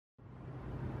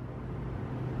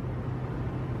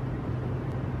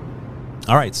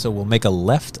All right, so we'll make a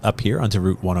left up here onto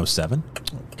Route 107.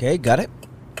 Okay, got it.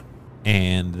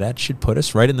 And that should put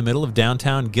us right in the middle of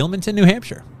downtown Gilmanton, New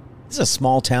Hampshire. This is a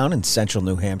small town in central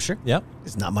New Hampshire. Yep.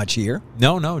 There's not much here.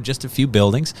 No, just a few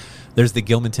buildings. There's the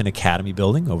Gilmanton Academy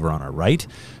building over on our right,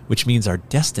 which means our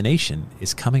destination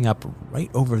is coming up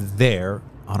right over there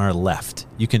on our left.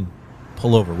 You can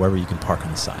pull over wherever you can park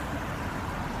on the side.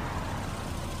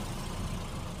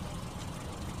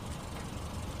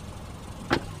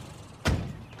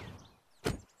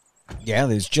 Yeah,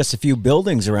 there's just a few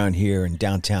buildings around here in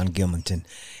downtown Gilmanton,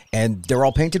 and they're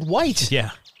all painted white. Yeah.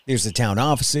 There's the town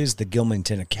offices, the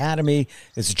Gilmanton Academy.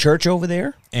 There's a church over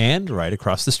there. And right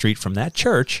across the street from that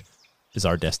church is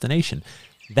our destination,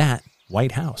 that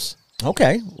White House.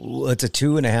 Okay, well, it's a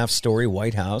 2.5-story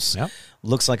White House. Yep.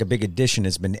 Looks like a big addition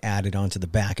has been added onto the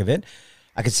back of it.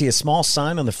 I can see a small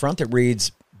sign on the front that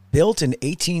reads, built in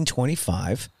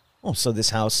 1825. Oh, so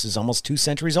this house is almost 2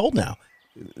 centuries old now.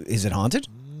 Is it haunted?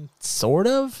 Sort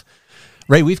of.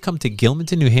 Ray, we've come to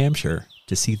Gilmanton, New Hampshire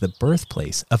to see the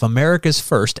birthplace of America's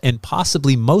first and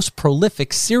possibly most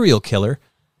prolific serial killer,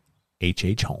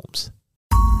 H.H. Holmes.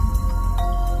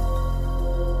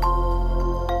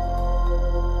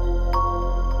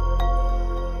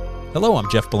 Hello, I'm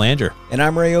Jeff Belanger. And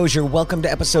I'm Ray Ozier. Welcome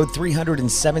to episode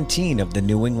 317 of the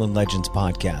New England Legends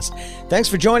podcast. Thanks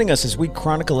for joining us as we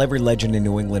chronicle every legend in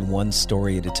New England one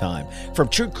story at a time. From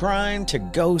true crime to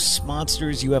ghosts,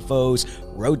 monsters, UFOs,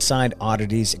 roadside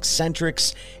oddities,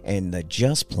 eccentrics, and the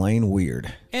just plain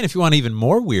weird. And if you want even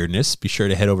more weirdness, be sure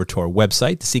to head over to our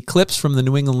website to see clips from the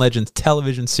New England Legends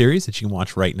television series that you can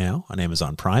watch right now on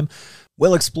Amazon Prime.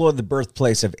 We'll explore the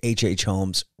birthplace of H.H.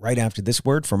 Holmes right after this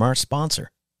word from our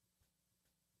sponsor.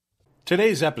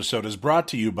 Today's episode is brought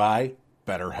to you by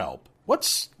BetterHelp.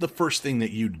 What's the first thing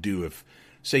that you'd do if,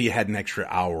 say, you had an extra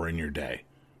hour in your day?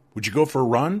 Would you go for a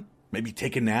run? Maybe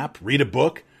take a nap, read a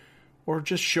book, or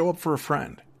just show up for a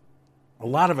friend? A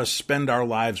lot of us spend our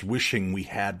lives wishing we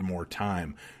had more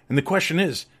time. And the question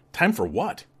is, time for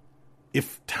what?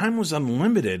 If time was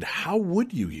unlimited, how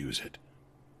would you use it?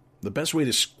 The best way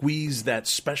to squeeze that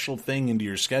special thing into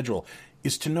your schedule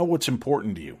is to know what's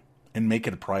important to you and make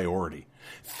it a priority.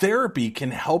 Therapy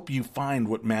can help you find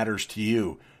what matters to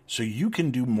you so you can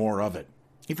do more of it.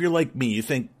 If you're like me, you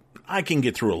think, I can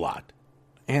get through a lot.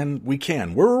 And we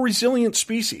can. We're a resilient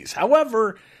species.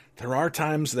 However, there are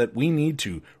times that we need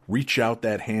to reach out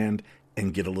that hand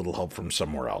and get a little help from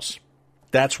somewhere else.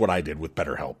 That's what I did with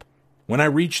BetterHelp. When I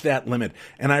reached that limit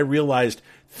and I realized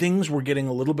things were getting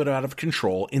a little bit out of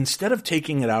control, instead of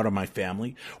taking it out on my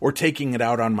family or taking it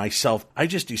out on myself, I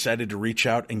just decided to reach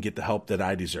out and get the help that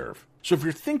I deserve. So if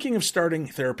you're thinking of starting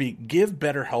therapy, give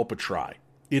BetterHelp a try.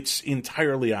 It's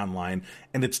entirely online,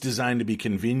 and it's designed to be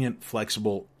convenient,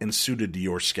 flexible, and suited to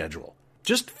your schedule.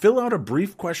 Just fill out a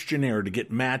brief questionnaire to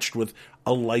get matched with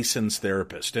a licensed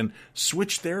therapist, and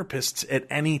switch therapists at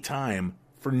any time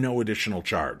for no additional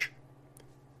charge.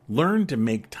 Learn to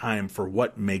make time for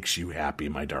what makes you happy,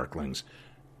 my darklings.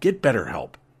 Get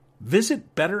BetterHelp.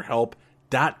 Visit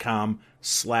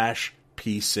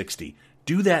BetterHelp.com/P60.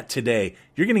 Do that today.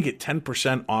 You're going to get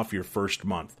 10% off your first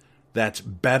month. That's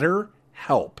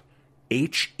BetterHelp,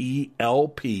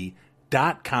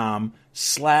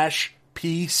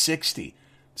 HELP.com/P60.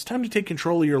 It's time to take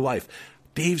control of your life.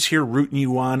 Dave's here rooting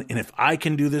you on, and if I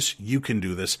can do this, you can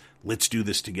do this. Let's do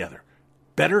this together.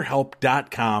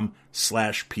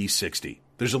 BetterHelp.com/P60.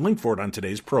 There's a link for it on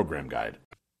today's program guide.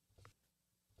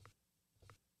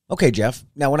 Okay, Jeff.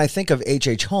 Now, when I think of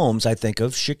H.H. Holmes, I think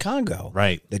of Chicago.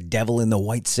 Right. The devil in the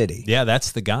White City. Yeah,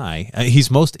 that's the guy. He's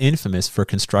most infamous for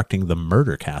constructing the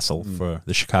murder castle for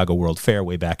the Chicago World Fair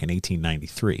way back in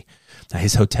 1893. Now,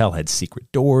 his hotel had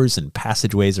secret doors and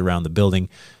passageways around the building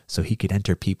so he could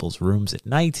enter people's rooms at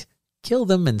night, kill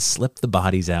them, and slip the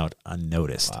bodies out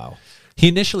unnoticed. Wow. He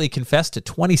initially confessed to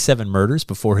 27 murders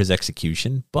before his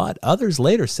execution, but others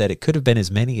later said it could have been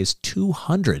as many as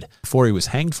 200 before he was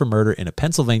hanged for murder in a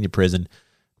Pennsylvania prison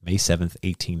May 7th,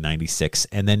 1896,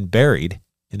 and then buried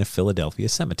in a Philadelphia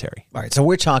cemetery. All right, so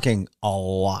we're talking a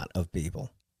lot of people.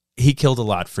 He killed a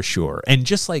lot for sure, and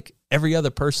just like every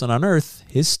other person on Earth,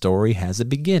 his story has a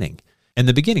beginning. And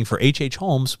the beginning for H.H.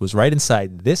 Holmes was right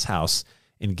inside this house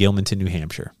in Gilmanton, New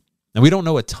Hampshire. Now, we don't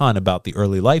know a ton about the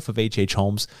early life of H.H.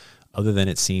 Holmes, other than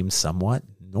it seems somewhat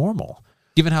normal.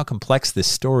 Given how complex this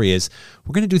story is,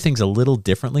 we're going to do things a little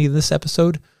differently this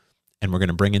episode, and we're going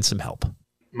to bring in some help.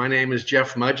 My name is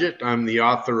Jeff Mudgett. I'm the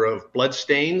author of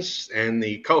Bloodstains and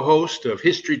the co-host of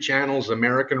History Channel's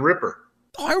American Ripper.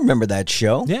 Oh, I remember that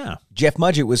show. Yeah. Jeff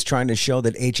Mudgett was trying to show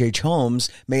that H.H. Holmes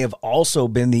may have also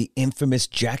been the infamous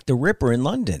Jack the Ripper in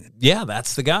London. Yeah,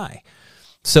 that's the guy.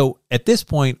 So at this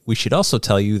point, we should also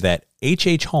tell you that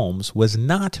H.H. Holmes was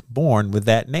not born with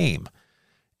that name.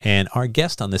 And our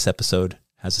guest on this episode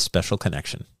has a special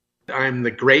connection. I'm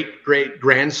the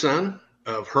great-great-grandson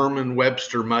of Herman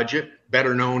Webster Mudgett,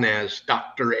 better known as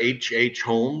Dr. H.H.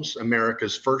 Holmes,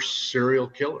 America's first serial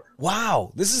killer.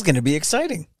 Wow, this is going to be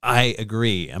exciting. I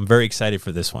agree. I'm very excited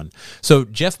for this one. So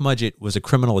Jeff Mudgett was a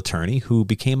criminal attorney who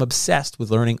became obsessed with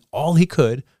learning all he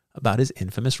could about his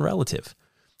infamous relative.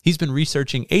 He's been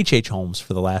researching H.H. Holmes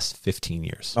for the last 15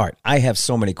 years. All right, I have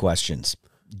so many questions.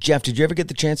 Jeff, did you ever get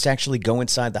the chance to actually go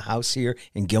inside the house here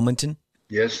in Gilmanton?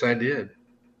 Yes, I did.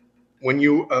 When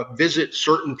you visit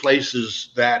certain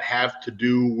places that have to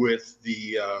do with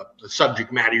the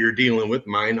subject matter you're dealing with,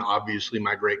 mine, obviously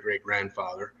my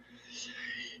great-great-grandfather,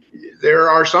 there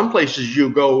are some places you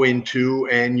go into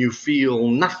and you feel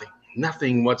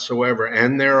nothing whatsoever.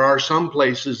 And there are some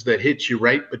places that hit you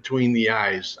right between the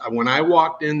eyes. When I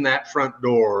walked in that front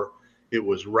door, it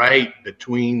was right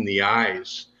between the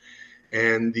eyes.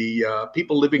 And the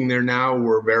people living there now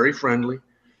were very friendly,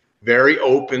 very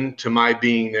open to my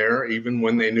being there, even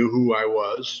when they knew who I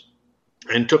was,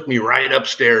 and took me right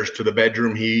upstairs to the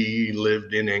bedroom he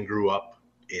lived in and grew up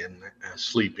in,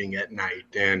 sleeping at night.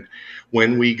 And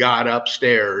when we got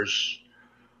upstairs,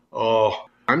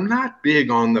 I'm not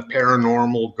big on the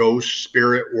paranormal ghost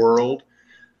spirit world,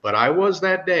 but I was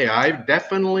that day. I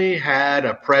definitely had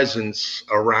a presence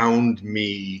around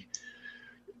me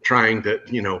trying to,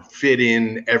 fit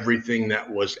in everything that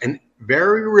was, and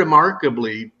very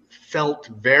remarkably, felt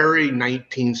very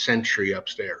 19th century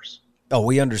upstairs. Oh,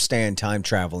 we understand time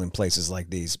travel in places like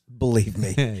these. Believe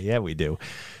me. Yeah, we do.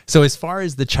 So as far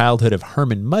as the childhood of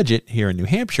Herman Mudgett here in New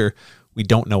Hampshire, we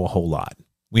don't know a whole lot.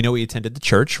 We know he attended the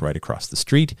church right across the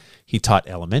street. He taught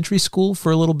elementary school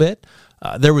for a little bit.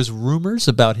 There was rumors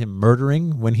about him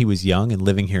murdering when he was young and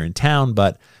living here in town,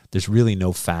 but there's really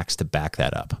no facts to back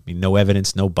that up. I mean, no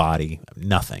evidence, no body,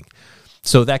 nothing.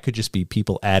 So that could just be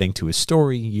people adding to his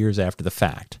story years after the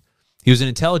fact. He was an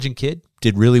intelligent kid,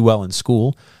 did really well in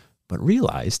school, but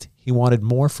realized he wanted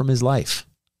more from his life,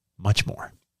 much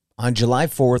more. On July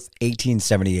 4th,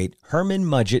 1878, Herman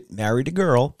Mudgett married a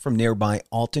girl from nearby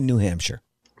Alton, New Hampshire.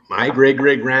 My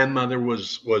great-great-grandmother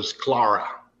was Clara,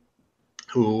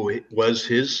 who was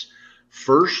his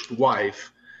first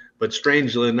wife, but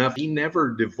strangely enough, he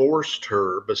never divorced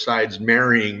her besides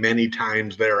marrying many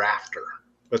times thereafter.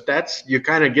 But you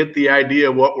kind of get the idea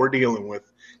of what we're dealing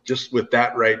with just with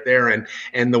that right there.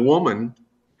 And the woman,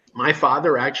 my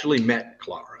father actually met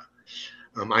Clara.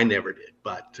 I never did,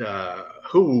 but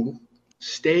who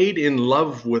stayed in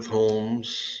love with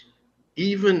Holmes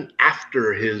even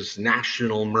after his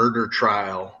national murder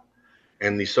trial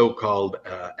and the so-called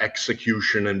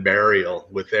execution and burial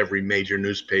with every major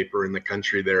newspaper in the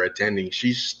country they're attending.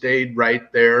 She stayed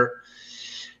right there,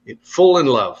 full in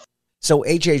love. So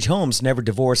H.H. Holmes never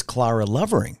divorced Clara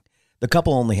Lovering. The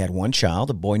couple only had one child,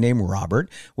 a boy named Robert,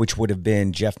 which would have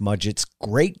been Jeff Mudgett's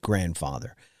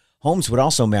great-grandfather. Holmes would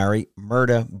also marry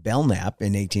Myrta Belknap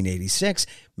in 1886,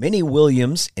 Minnie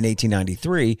Williams in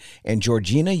 1893, and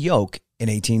Georgina Yoke in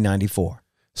 1894.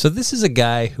 So this is a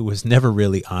guy who was never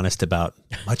really honest about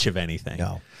much of anything.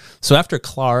 No. So after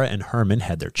Clara and Herman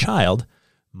had their child,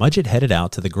 Mudgett headed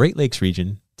out to the Great Lakes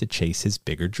region to chase his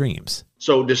bigger dreams.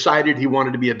 So decided he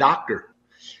wanted to be a doctor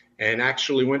and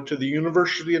actually went to the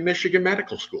University of Michigan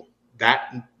Medical School.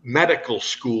 That medical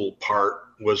school part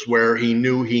was where he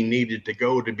knew he needed to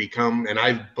go to become, and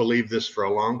I've believed this for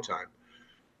a long time,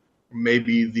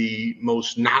 maybe the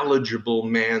most knowledgeable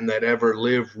man that ever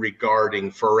lived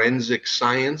regarding forensic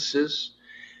sciences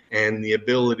and the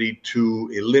ability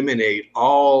to eliminate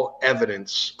all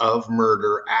evidence of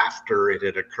murder after it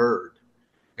had occurred.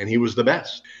 And he was the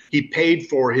best. He paid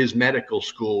for his medical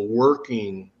school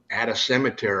working at a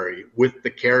cemetery with the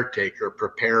caretaker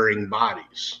preparing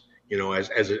bodies,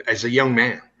 as a young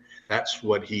man. That's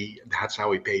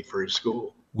how he paid for his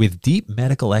school. With deep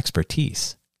medical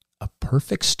expertise, a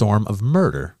perfect storm of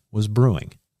murder was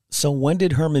brewing. So when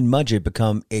did Herman Mudgett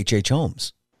become H.H.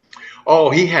 Holmes? Oh,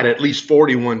 he had at least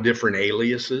 41 different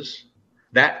aliases.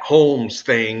 That Holmes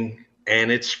thing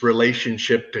and its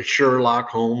relationship to Sherlock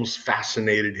Holmes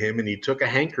fascinated him, and he took a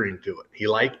hankering to it. He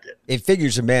liked it. It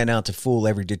figures a man out to fool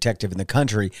every detective in the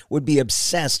country would be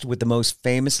obsessed with the most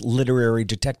famous literary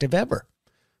detective ever.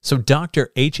 So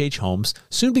Dr. H.H. Holmes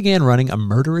soon began running a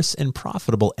murderous and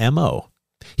profitable M.O.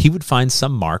 He would find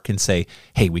some mark and say,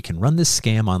 hey, we can run this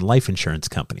scam on life insurance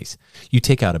companies. You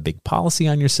take out a big policy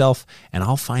on yourself, and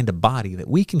I'll find a body that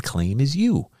we can claim is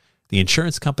you. The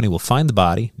insurance company will find the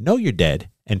body, know you're dead,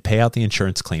 and pay out the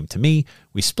insurance claim to me.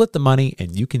 We split the money,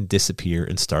 and you can disappear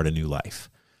and start a new life.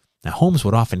 Now, Holmes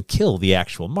would often kill the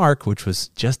actual mark, which was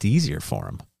just easier for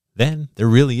him. Then there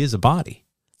really is a body.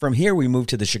 From here, we move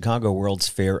to the Chicago World's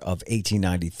Fair of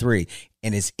 1893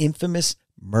 and his infamous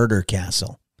murder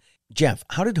castle. Jeff,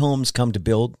 how did Holmes come to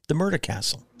build the murder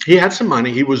castle? He had some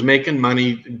money. He was making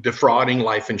money defrauding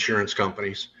life insurance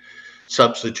companies,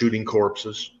 substituting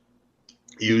corpses,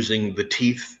 using the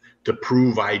teeth to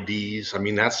prove IDs. I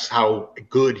mean, that's how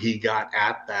good he got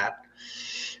at that.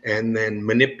 And then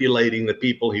manipulating the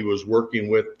people he was working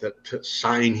with to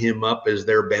sign him up as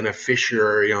their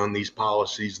beneficiary on these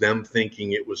policies, them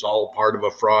thinking it was all part of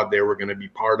a fraud they were going to be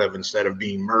part of instead of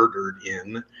being murdered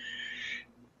in.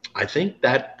 I think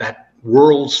that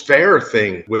World's Fair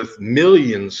thing with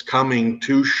millions coming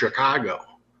to Chicago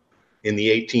in the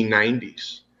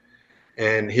 1890s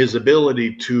and his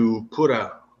ability to put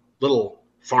a little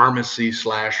pharmacy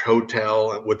 /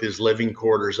 hotel with his living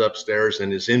quarters upstairs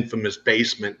and his infamous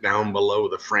basement down below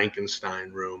the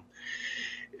Frankenstein room.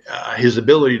 His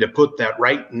ability to put that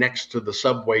right next to the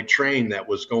subway train that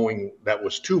was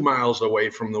 2 miles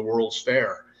away from the World's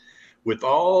Fair, with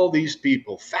all these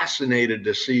people fascinated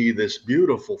to see this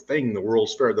beautiful thing, the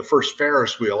World's Fair, the first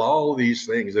Ferris wheel, all these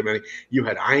things. I mean, you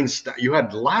had Einstein, you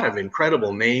had a lot of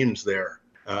incredible names there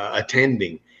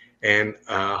attending. And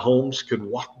Holmes could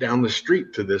walk down the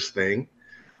street to this thing,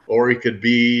 or he could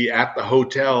be at the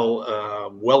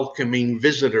hotel welcoming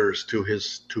visitors to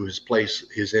his place,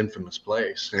 his infamous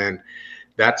place. And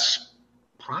that's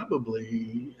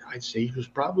probably, I'd say he was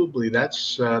probably,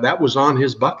 that was on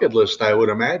his bucket list, I would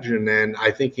imagine. And I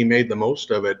think he made the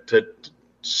most of it,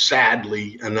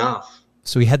 sadly enough.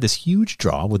 So he had this huge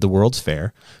draw with the World's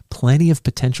Fair, plenty of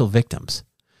potential victims.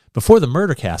 Before the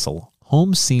murder castle,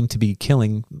 Holmes seemed to be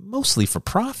killing mostly for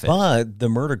profit. But the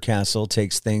murder castle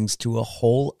takes things to a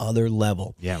whole other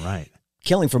level. Yeah, right.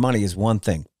 Killing for money is one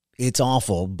thing. It's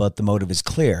awful, but the motive is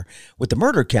clear. With the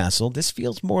murder castle, this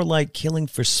feels more like killing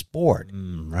for sport.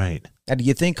 Right. Now, do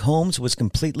you think Holmes was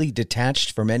completely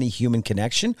detached from any human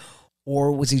connection,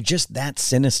 or was he just that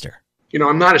sinister? You know,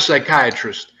 I'm not a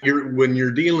psychiatrist. When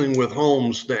you're dealing with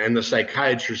Holmes and the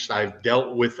psychiatrists I've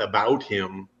dealt with about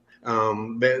him,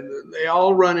 they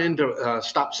all run into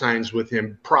stop signs with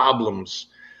him, problems.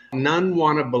 None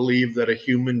want to believe that a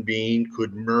human being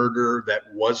could murder that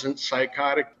wasn't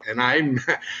psychotic. And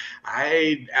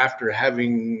I, after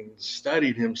having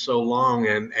studied him so long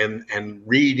and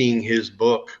reading his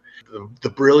book, the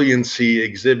brilliancy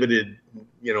exhibited,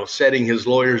 you know, setting his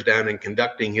lawyers down and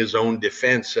conducting his own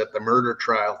defense at the murder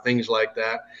trial, things like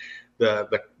that,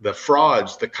 the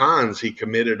frauds, the cons he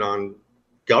committed on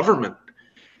government.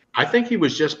 I think he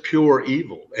was just pure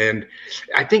evil. And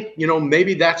I think, you know,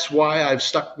 maybe that's why I've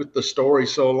stuck with the story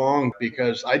so long,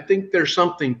 because I think there's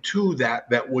something to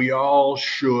that we all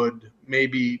should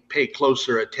maybe pay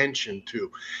closer attention to,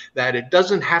 that it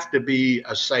doesn't have to be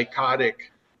a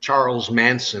psychotic Charles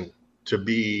Manson to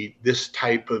be this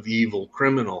type of evil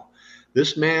criminal.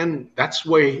 This man, that's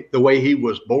the way he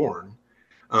was born.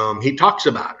 He talks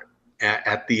about it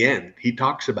at the end. He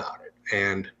talks about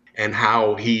it. And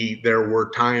how there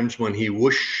were times when he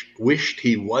wished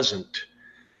he wasn't,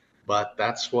 but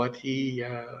that's what he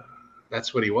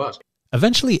was.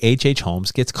 Eventually, H.H.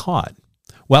 Holmes gets caught.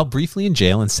 While briefly in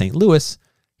jail in St. Louis,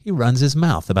 he runs his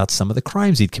mouth about some of the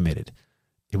crimes he'd committed.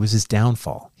 It was his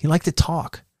downfall. He liked to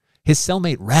talk. His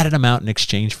cellmate ratted him out in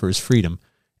exchange for his freedom,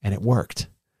 and it worked.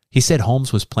 He said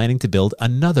Holmes was planning to build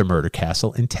another murder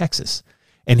castle in Texas,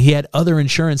 and he had other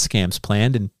insurance scams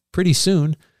planned, and pretty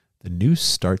soon, the noose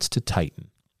starts to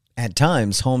tighten. At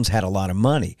times, Holmes had a lot of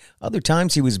money. Other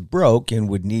times, he was broke and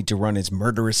would need to run his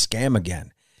murderous scam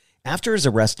again. After his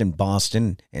arrest in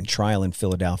Boston and trial in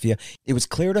Philadelphia, it was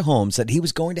clear to Holmes that he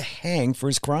was going to hang for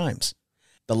his crimes.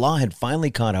 The law had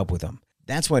finally caught up with him.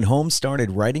 That's when Holmes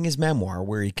started writing his memoir,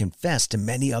 where he confessed to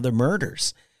many other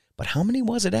murders. But how many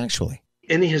was it actually?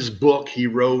 In his book, he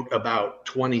wrote about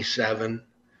 27.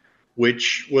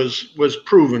 Which was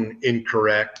proven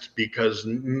incorrect because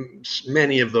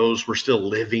many of those were still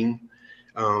living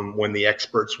when the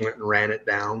experts went and ran it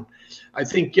down. I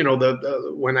think, you know,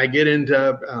 when I get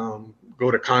into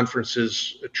go to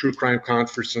conferences, true crime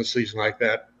conferences, things like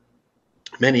that,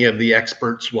 many of the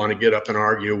experts want to get up and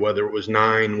argue whether it was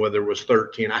 9, whether it was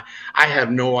 13. I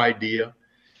have no idea.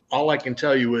 All I can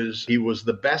tell you is he was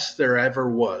the best there ever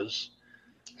was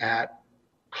at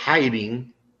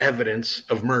hiding evidence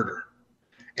of murder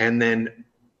and then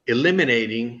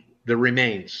eliminating the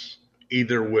remains,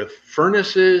 either with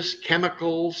furnaces,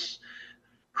 chemicals,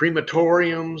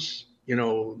 crematoriums, you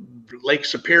know, Lake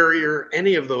Superior,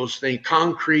 any of those things,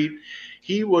 concrete.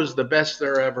 He was the best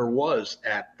there ever was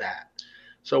at that.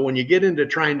 So when you get into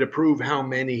trying to prove how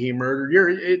many he murdered,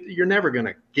 you're never going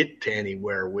to get to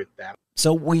anywhere with that.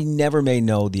 So we never may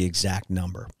know the exact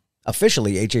number.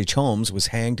 Officially, H.H. Holmes was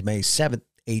hanged May 7th,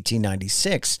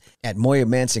 1896 at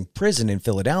Moyamansing Prison in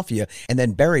Philadelphia and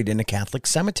then buried in a Catholic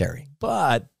cemetery.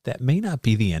 But that may not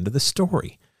be the end of the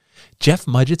story. Jeff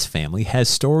Mudgett's family has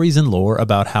stories and lore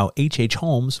about how H.H.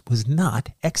 Holmes was not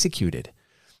executed.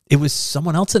 It was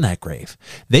someone else in that grave.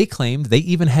 They claimed they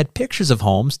even had pictures of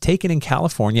Holmes taken in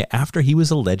California after he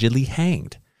was allegedly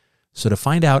hanged. So to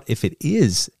find out if it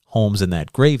is Holmes in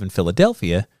that grave in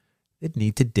Philadelphia, they'd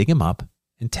need to dig him up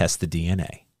and test the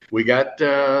DNA. We got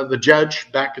the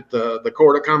judge back at the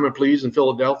Court of Common Pleas in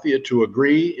Philadelphia to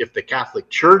agree. If the Catholic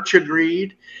Church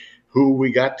agreed, who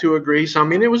we got to agree. So, I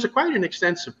mean, it was quite an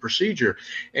extensive procedure.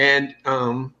 And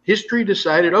history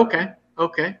decided, okay,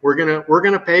 we're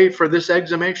gonna pay for this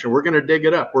exhumation. We're gonna dig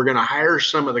it up. We're gonna hire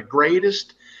some of the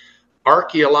greatest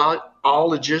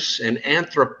archaeologists and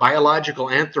biological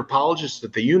anthropologists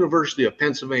at the University of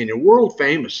Pennsylvania, world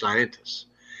famous scientists,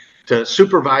 to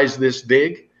supervise this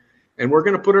dig, and we're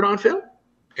gonna put it on film.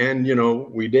 And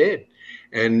we did.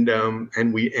 And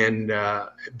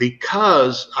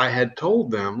because I had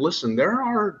told them, listen,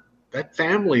 that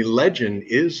family legend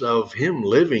is of him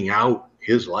living out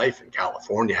his life in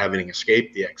California, having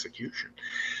escaped the execution.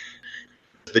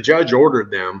 The judge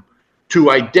ordered them to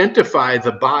identify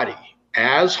the body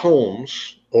as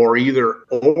Holmes, or he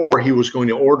was going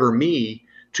to order me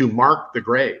to mark the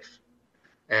grave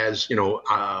as,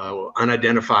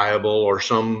 unidentifiable, or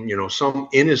some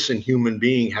innocent human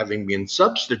being having been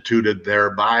substituted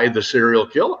there by the serial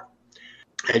killer.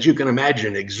 As you can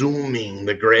imagine, exhuming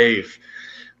the grave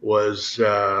was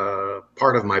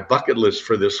part of my bucket list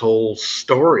for this whole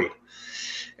story.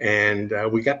 And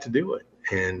we got to do it.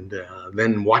 And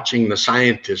then watching the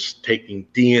scientists taking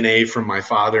DNA from my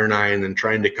father and I, and then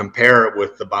trying to compare it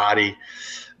with the body,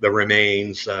 the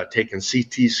remains, taking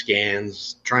CT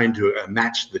scans, trying to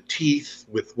match the teeth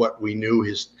with what we knew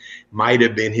might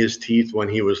have been his teeth when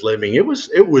he was living. It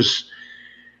was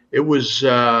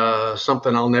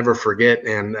something I'll never forget,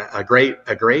 and a great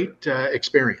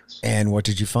experience. And what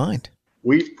did you find?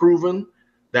 We've proven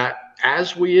that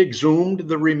as we exhumed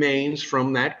the remains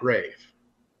from that grave,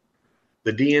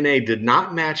 the DNA did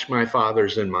not match my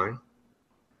father's and mine.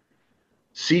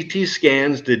 CT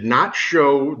scans did not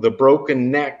show the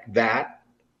broken neck that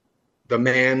the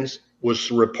man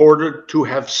was reported to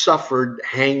have suffered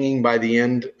hanging by the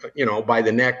end, by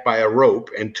the neck by a rope,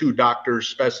 and 2 doctors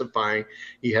specifying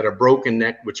he had a broken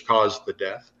neck which caused the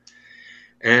death.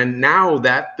 And now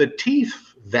that the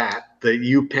teeth that the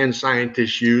UPenn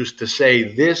scientists used to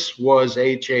say this was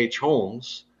H.H.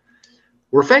 Holmes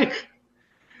were fake.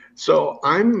 So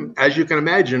as you can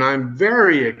imagine, I'm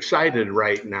very excited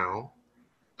right now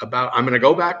I'm going to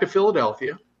go back to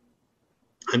Philadelphia.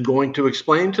 I'm going to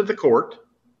explain to the court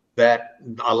that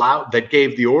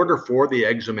gave the order for the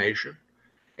exhumation,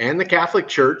 and the Catholic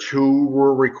Church, who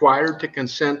were required to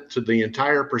consent to the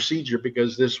entire procedure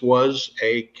because this was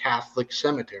a Catholic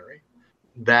cemetery,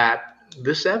 that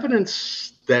this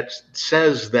evidence that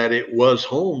says that it was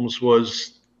Holmes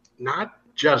was not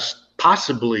just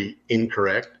possibly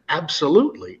incorrect,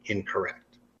 absolutely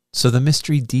incorrect. So the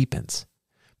mystery deepens.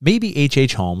 Maybe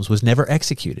H.H. Holmes was never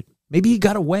executed. Maybe he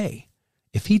got away.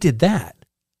 If he did that,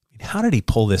 how did he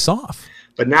pull this off?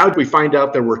 But now we find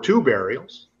out there were 2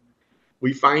 burials.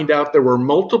 We find out there were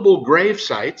multiple grave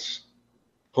sites.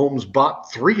 Holmes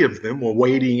bought 3 of them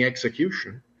awaiting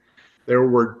execution. There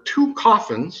were 2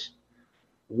 coffins,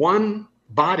 one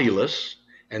bodiless,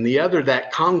 and the other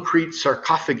that concrete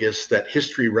sarcophagus that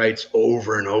history writes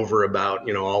over and over about,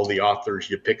 all the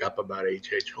authors you pick up about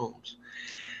H.H. Holmes.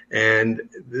 And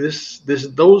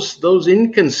those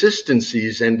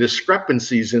inconsistencies and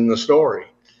discrepancies in the story,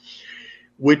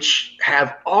 which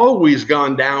have always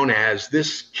gone down as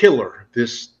this killer,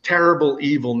 this terrible,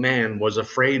 evil man, was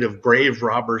afraid of grave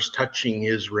robbers touching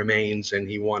his remains, and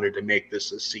he wanted to make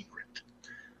this a secret.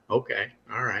 Okay,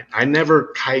 all right. I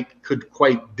never could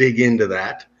quite dig into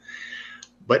that.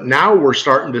 But now we're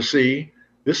starting to see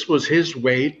this was his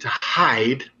way to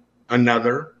hide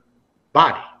another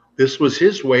body. This was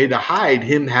his way to hide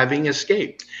him having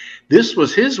escaped. This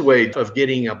was his way of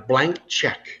getting a blank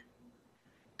check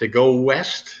to go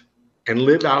west and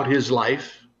live out his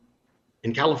life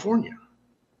in California,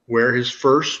 where his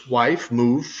first wife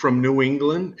moved from New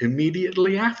England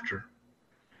immediately after,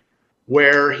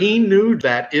 where he knew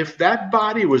that if that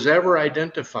body was ever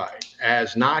identified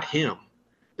as not him,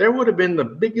 there would have been the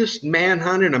biggest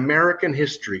manhunt in American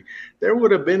history. There would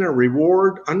have been a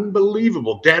reward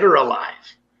unbelievable, dead or alive.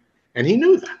 And he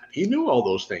knew that. He knew all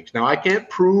those things. Now, I can't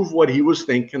prove what he was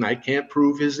thinking. I can't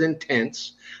prove his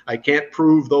intents. I can't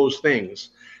prove those things.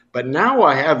 But now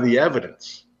I have the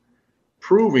evidence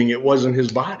proving it wasn't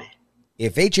his body.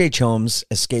 If H.H. Holmes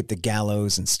escaped the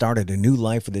gallows and started a new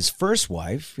life with his first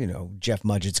wife, Jeff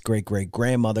Mudgett's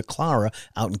great-great-grandmother, Clara,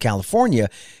 out in California,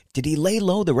 did he lay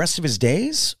low the rest of his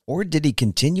days, or did he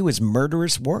continue his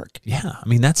murderous work? Yeah, I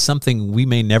mean, that's something we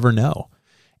may never know.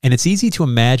 And it's easy to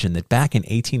imagine that back in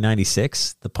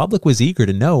 1896, the public was eager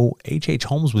to know H.H.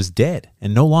 Holmes was dead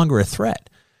and no longer a threat.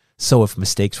 So if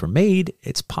mistakes were made,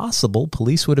 it's possible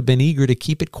police would have been eager to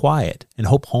keep it quiet and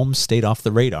hope Holmes stayed off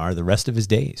the radar the rest of his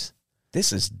days.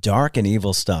 This is dark and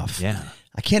evil stuff. Yeah.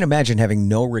 I can't imagine having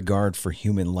no regard for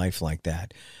human life like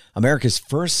that. America's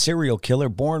first serial killer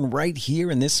born right here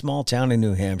in this small town in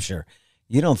New Hampshire.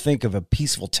 You don't think of a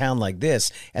peaceful town like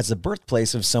this as the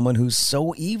birthplace of someone who's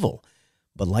so evil.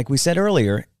 But like we said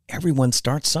earlier, everyone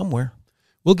starts somewhere.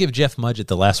 We'll give Jeff Mudgett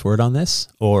the last word on this,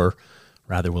 or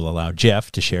rather we'll allow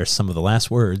Jeff to share some of the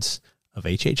last words of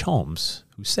H.H. Holmes,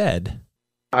 who said,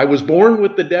 I was born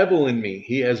with the devil in me.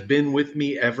 He has been with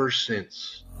me ever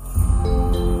since.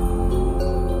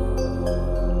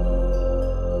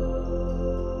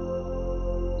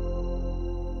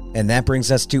 And that brings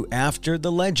us to After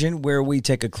the Legend, where we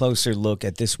take a closer look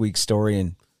at this week's story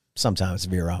and sometimes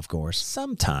veer off course.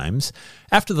 Sometimes.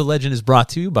 After the Legend is brought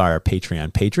to you by our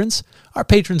Patreon patrons. Our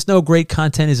patrons know great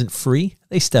content isn't free.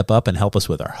 They step up and help us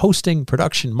with our hosting,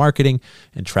 production, marketing,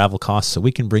 and travel costs so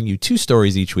we can bring you 2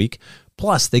 stories each week.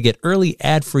 Plus, they get early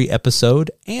ad-free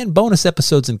episode and bonus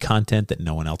episodes and content that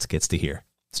no one else gets to hear.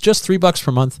 It's just $3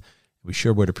 per month. We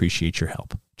sure would appreciate your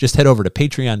help. Just head over to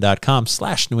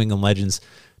patreon.com/New England Legends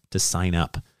to sign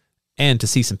up and to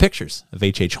see some pictures of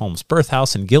H.H. Holmes' birth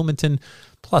house in Gilmanton,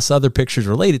 plus other pictures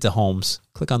related to Holmes.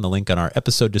 Click on the link on our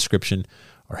episode description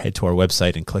or head to our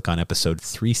website and click on episode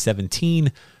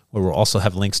 317, where we'll also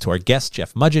have links to our guest,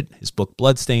 Jeff Mudgett, his book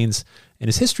Bloodstains, and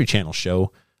his History Channel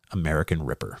show, American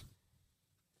Ripper.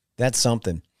 That's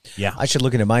something. Yeah. I should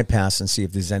look into my past and see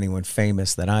if there's anyone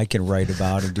famous that I can write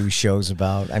about and do shows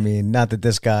about. I mean, not that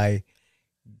this guy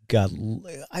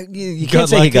you can't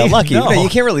say he got lucky. No. You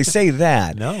can't really say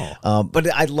that. No. But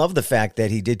I love the fact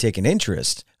that he did take an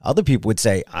interest. Other people would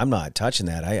say, I'm not touching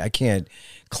that. I can't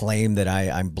claim that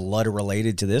I'm blood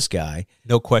related to this guy.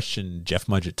 No question, Jeff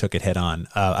Mudgett took it head on.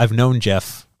 I've known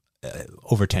Jeff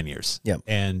over 10 years. Yeah.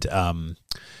 And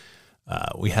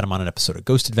we had him on an episode of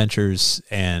Ghost Adventures,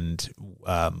 and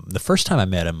the first time I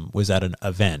met him was at an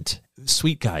event.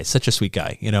 Sweet guy, such a sweet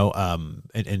guy,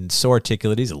 and so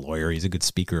articulate. He's a lawyer. He's a good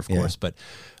speaker, of course, but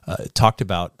talked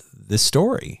about this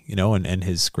story, and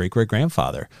his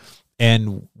great-great-grandfather.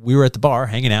 And we were at the bar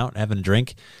hanging out, having a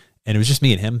drink, and it was just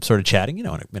me and him sort of chatting, in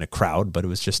a crowd, but it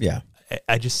was just,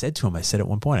 I just said to him, I said at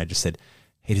one point,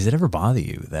 hey, does it ever bother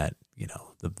you that,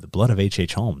 the blood of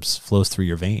H.H. Holmes flows through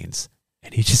your veins?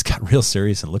 And he just got real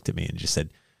serious and looked at me and just said,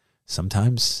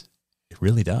 sometimes it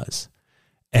really does.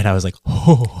 And I was like,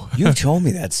 oh. You've told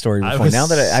me that story before. Now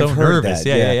that I've heard nervous.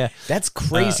 that. Yeah. That's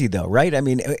crazy, though, right? I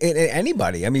mean,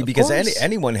 anybody. I mean, because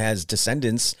anyone has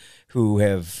descendants who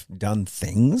have done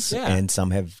things, and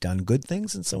some have done good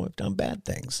things, and some have done bad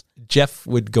things. Jeff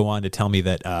would go on to tell me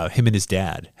that him and his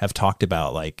dad have talked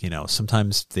about,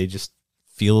 sometimes they just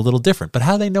feel a little different, but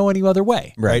how do they know any other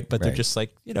way, right? But they're just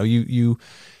like,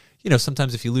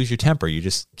 sometimes if you lose your temper, you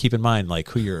just keep in mind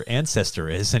who your ancestor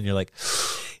is, and you're like,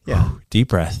 deep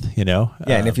breath,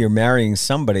 and if you're marrying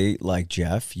somebody like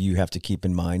Jeff, you have to keep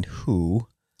in mind who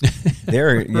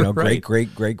their great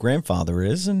grandfather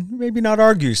is, and maybe not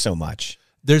argue so much.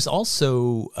 There's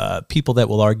also people that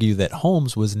will argue that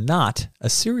Holmes was not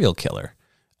a serial killer,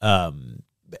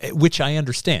 which I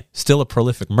understand. Still a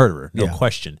prolific murderer, no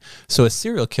question. So a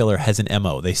serial killer has an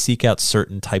MO. They seek out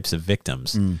certain types of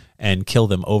victims and kill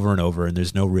them over and over, and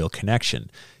there's no real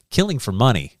connection. Killing for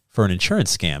money for an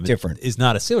insurance scam is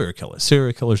not a serial killer.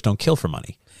 Serial killers don't kill for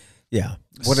money. Yeah.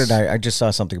 I just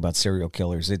saw something about serial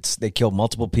killers. They kill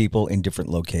multiple people in different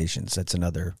locations. That's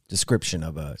another description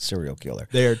of a serial killer.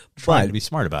 They're trying to be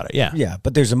smart about it. Yeah. Yeah,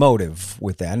 but there's a motive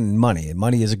with that, and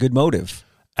money is a good motive.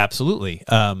 Absolutely.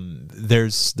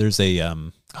 There's a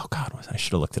oh God, I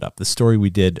should have looked it up. The story we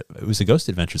did, it was a Ghost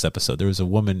Adventures episode. There was a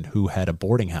woman who had a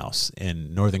boarding house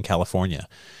in Northern California,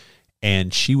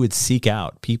 and she would seek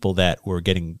out people that were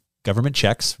getting government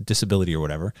checks, disability or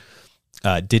whatever,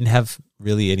 didn't have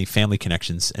really any family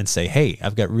connections, and say, hey,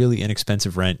 I've got really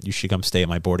inexpensive rent. You should come stay at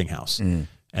my boarding house. And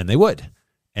they would.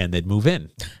 And they'd move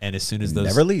in. And as soon as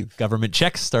those government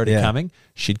checks started coming,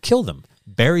 she'd kill them,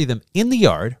 bury them in the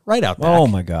yard, right out back. Oh,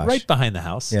 my gosh. Right behind the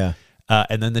house. Yeah.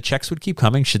 And then the checks would keep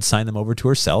coming. She'd sign them over to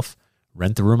herself,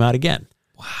 rent the room out again.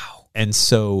 Wow. And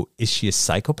so is she a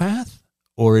psychopath,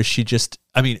 or is she just,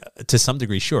 I mean, to some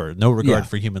degree, sure, no regard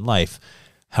for human life.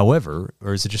 However,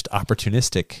 or is it just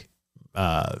opportunistic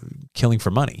killing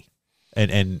for money?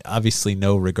 And obviously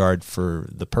no regard for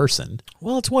the person.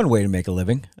 Well, it's one way to make a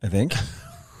living, I think.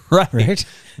 Right.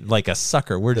 Like a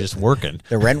sucker. We're just working.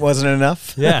 The rent wasn't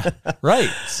enough. Yeah. Right.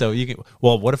 So you can,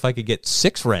 well, what if I could get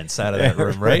 6 rents out of that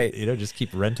room, right? Right. You know, just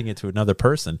keep renting it to another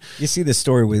person. You see this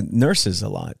story with nurses a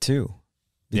lot too,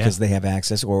 because they have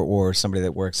access, or somebody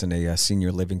that works in a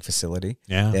senior living facility.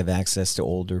 Yeah. They have access to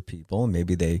older people, and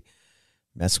maybe they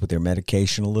mess with their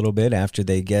medication a little bit after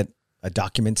they get a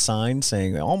document signed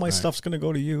saying, all my stuff's going to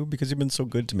go to you because you've been so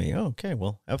good to me. Oh, okay,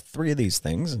 well, I have 3 of these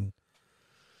things, and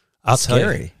I'll tell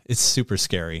scary. you, it's super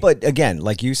scary. But again,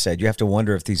 like you said, you have to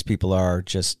wonder if these people are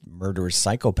just murderous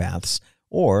psychopaths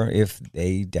or if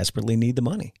they desperately need the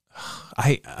money.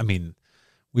 I mean,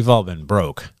 we've all been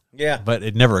broke. Yeah. But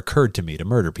it never occurred to me to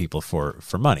murder people for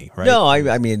money, right? No,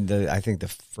 I mean, I think the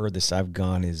furthest I've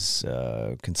gone is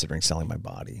considering selling my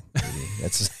body. Maybe.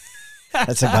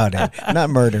 That's about it. Not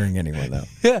murdering anyone, though.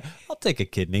 Yeah, I'll take a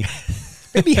kidney.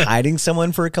 Maybe hiding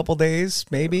someone for a couple days,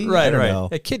 maybe. Right, I don't right. know.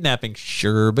 Yeah, kidnapping,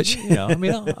 sure, but I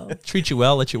mean, I'll treat you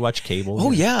well, let you watch cable.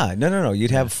 Oh, yeah. No.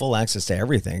 You'd have full access to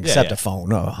everything except a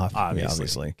phone. Oh,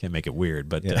 obviously. Can't make it weird,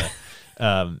 but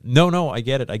no, I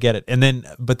get it. And then,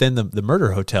 but then the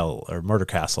murder hotel or murder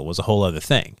castle was a whole other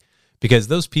thing, because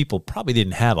those people probably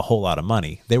didn't have a whole lot of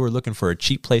money. They were looking for a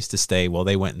cheap place to stay while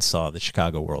they went and saw the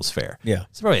Chicago World's Fair. Yeah.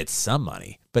 So probably had some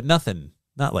money, but nothing.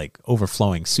 Not like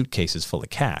overflowing suitcases full of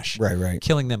cash. Right.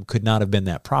 Killing them could not have been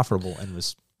that profitable and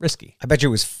was risky. I bet you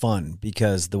it was fun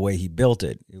because the way he built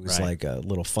it, it was Right. like a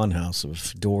little fun house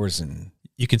of doors and...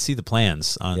 You can see the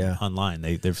plans online.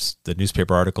 There's the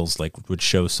newspaper articles would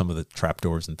show some of the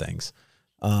trapdoors and things.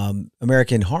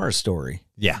 American Horror Story.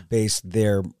 Yeah. Based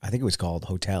their, I think it was called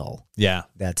Hotel. Yeah.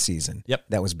 That season. Yep.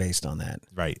 That was based on that.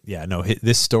 Right. Yeah. No,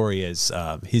 this story is,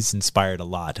 he's inspired a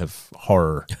lot of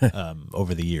horror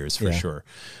over the years, for sure.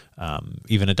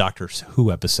 Even a Doctor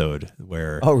Who episode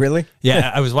where... Oh, really?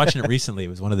 Yeah. I was watching it recently. It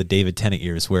was one of the David Tennant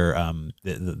years where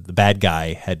the bad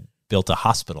guy had built a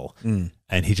hospital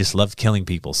and he just loved killing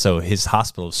people. So his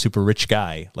hospital, super rich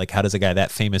guy, like how does a guy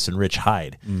that famous and rich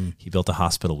hide? He built a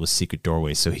hospital with secret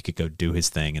doorways so he could go do his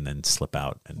thing and then slip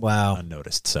out and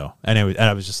unnoticed. So anyway, and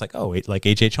I was just like, oh, wait, like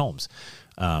H.H. Holmes.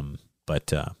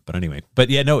 But anyway, but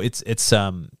yeah, no, it's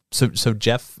so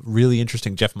Jeff, really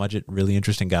interesting. Jeff Mudgett, really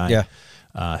interesting guy.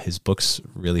 Yeah. His book's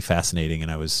really fascinating.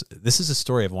 And this is a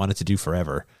story I've wanted to do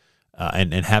forever,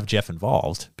 and have Jeff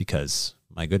involved because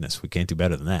my goodness, we can't do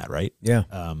better than that, right? Yeah.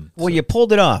 Well, you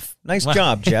pulled it off. Nice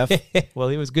job, Jeff. Well,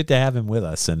 it was good to have him with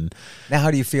us. And now,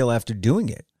 how do you feel after doing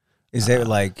it? Is there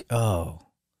like,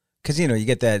 because you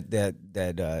get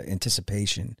that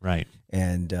anticipation, right,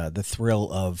 and the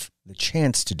thrill of the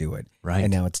chance to do it, right,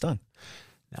 and now it's done.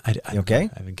 You okay?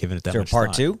 I haven't given it that Is there much part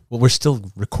thought. 2? Well, we're still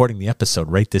recording the episode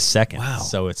right this second. Wow.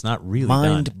 So it's not really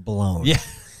mind done. blown. Yeah.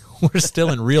 We're still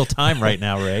in real time right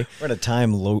now, Ray. We're in a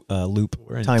time loop,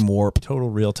 We're in time warp. Total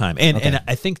real time. And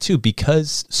I think, too,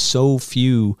 because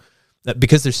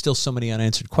because there's still so many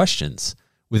unanswered questions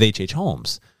with H.H.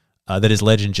 Holmes, that his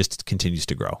legend just continues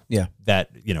to grow. Yeah. That,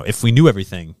 if we knew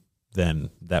everything, then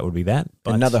that would be that.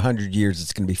 But another 100 years,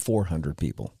 it's going to be 400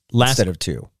 people instead of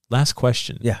 2. Last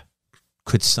question. Yeah.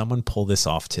 Could someone pull this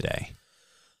off today?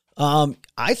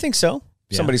 I think so.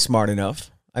 Yeah. Somebody smart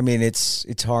enough. I mean,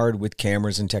 it's hard with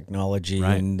cameras and technology,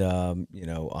 right. and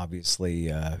obviously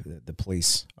the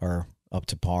police are up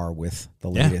to par with the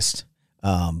latest.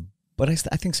 But I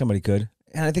think somebody could,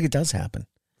 and I think it does happen.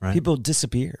 Right. People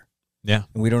disappear. Yeah,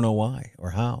 and we don't know why or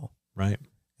how. Right,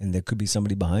 and there could be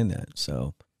somebody behind that.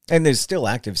 So, and there's still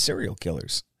active serial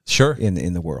killers. Sure,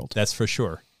 in the world. That's for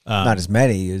sure. Not as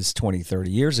many as 20,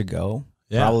 30 years ago.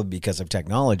 Yeah. Probably because of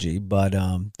technology, but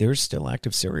there's still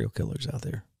active serial killers out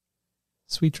there.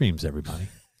 Sweet dreams, everybody.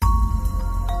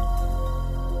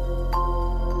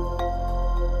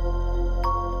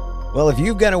 Well, if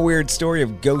you've got a weird story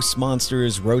of ghosts,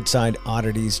 monsters, roadside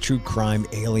oddities, true crime,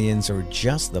 aliens, or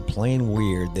just the plain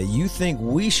weird that you think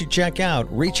we should check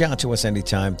out, reach out to us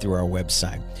anytime through our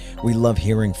website. We love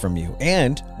hearing from you,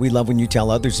 and we love when you tell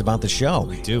others about the show.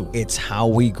 We do. It's how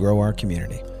we grow our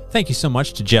community. Thank you so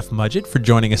much to Jeff Mudgett for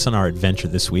joining us on our adventure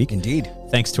this week. Indeed.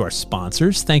 Thanks to our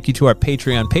sponsors. Thank you to our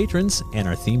Patreon patrons. And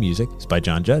our theme music is by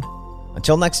John Judd.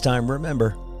 Until next time,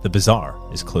 remember, the bizarre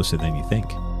is closer than you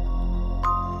think.